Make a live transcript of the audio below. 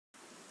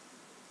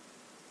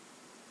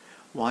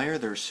Why are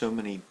there so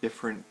many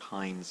different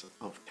kinds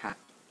of cat?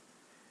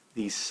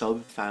 The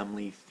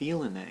subfamily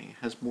Felinae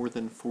has more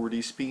than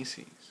 40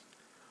 species.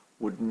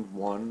 Wouldn't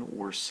one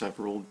or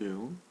several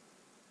do?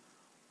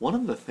 One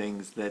of the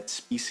things that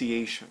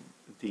speciation,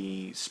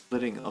 the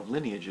splitting of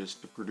lineages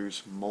to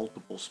produce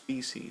multiple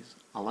species,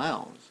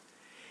 allows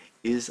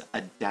is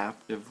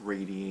adaptive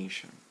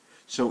radiation.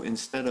 So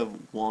instead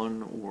of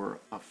one or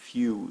a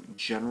few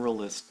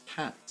generalist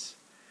cats,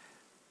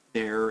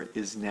 there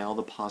is now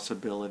the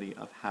possibility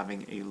of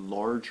having a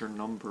larger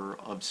number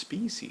of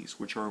species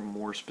which are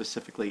more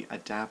specifically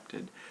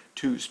adapted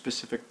to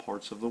specific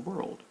parts of the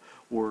world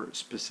or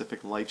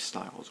specific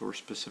lifestyles or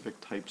specific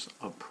types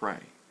of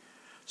prey.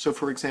 So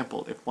for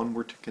example, if one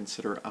were to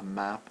consider a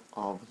map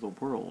of the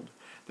world,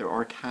 there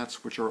are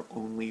cats which are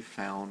only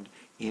found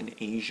in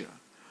Asia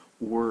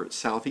or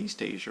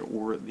Southeast Asia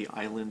or the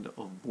island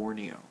of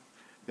Borneo.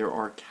 There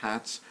are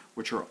cats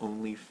which are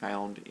only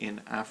found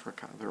in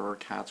Africa. There are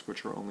cats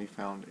which are only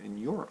found in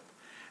Europe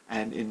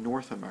and in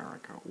North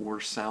America or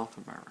South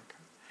America.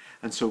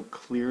 And so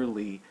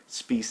clearly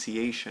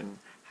speciation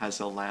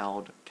has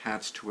allowed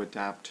cats to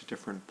adapt to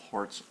different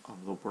parts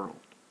of the world.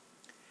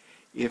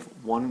 If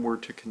one were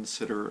to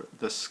consider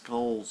the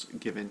skulls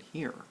given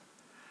here,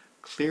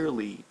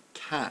 clearly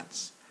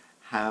cats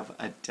have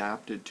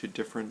adapted to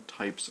different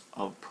types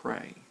of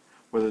prey,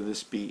 whether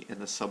this be in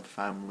the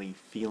subfamily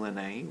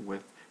Felinae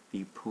with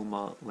the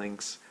puma,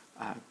 lynx,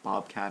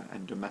 bobcat,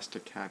 and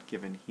domestic cat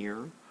given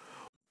here.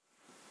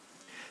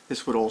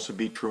 This would also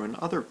be true in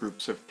other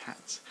groups of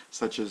cats,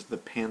 such as the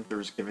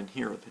panthers given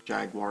here, the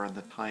jaguar and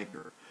the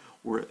tiger,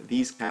 or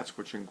these cats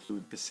which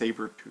include the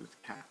saber-toothed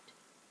cat.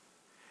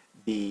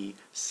 The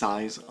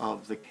size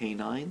of the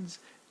canines,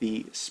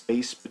 the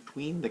space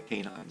between the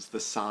canines,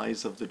 the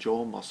size of the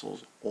jaw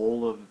muscles,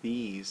 all of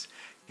these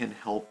can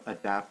help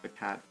adapt the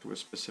cat to a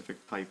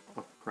specific type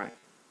of prey.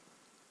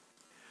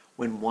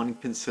 When one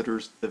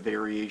considers the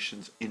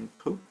variations in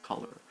coat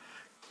color,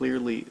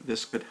 clearly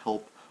this could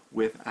help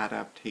with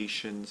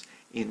adaptations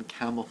in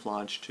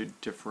camouflage to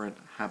different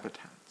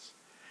habitats.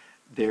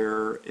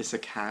 There is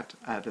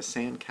a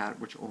sand cat,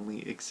 which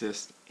only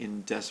exists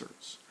in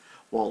deserts,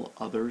 while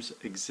others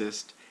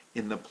exist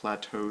in the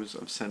plateaus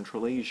of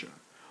Central Asia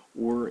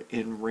or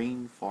in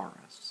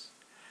rainforests.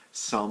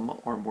 Some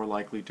are more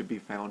likely to be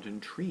found in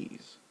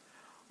trees.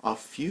 A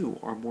few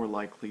are more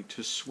likely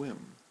to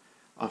swim.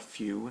 A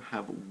few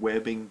have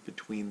webbing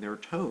between their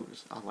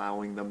toes,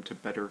 allowing them to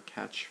better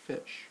catch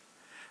fish.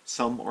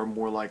 Some are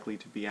more likely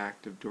to be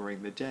active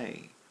during the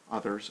day,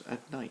 others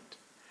at night.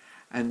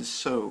 And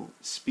so,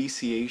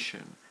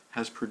 speciation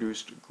has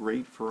produced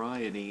great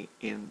variety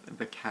in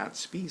the cat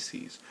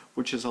species,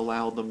 which has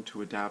allowed them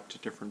to adapt to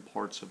different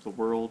parts of the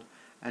world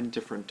and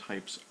different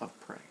types of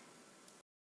prey.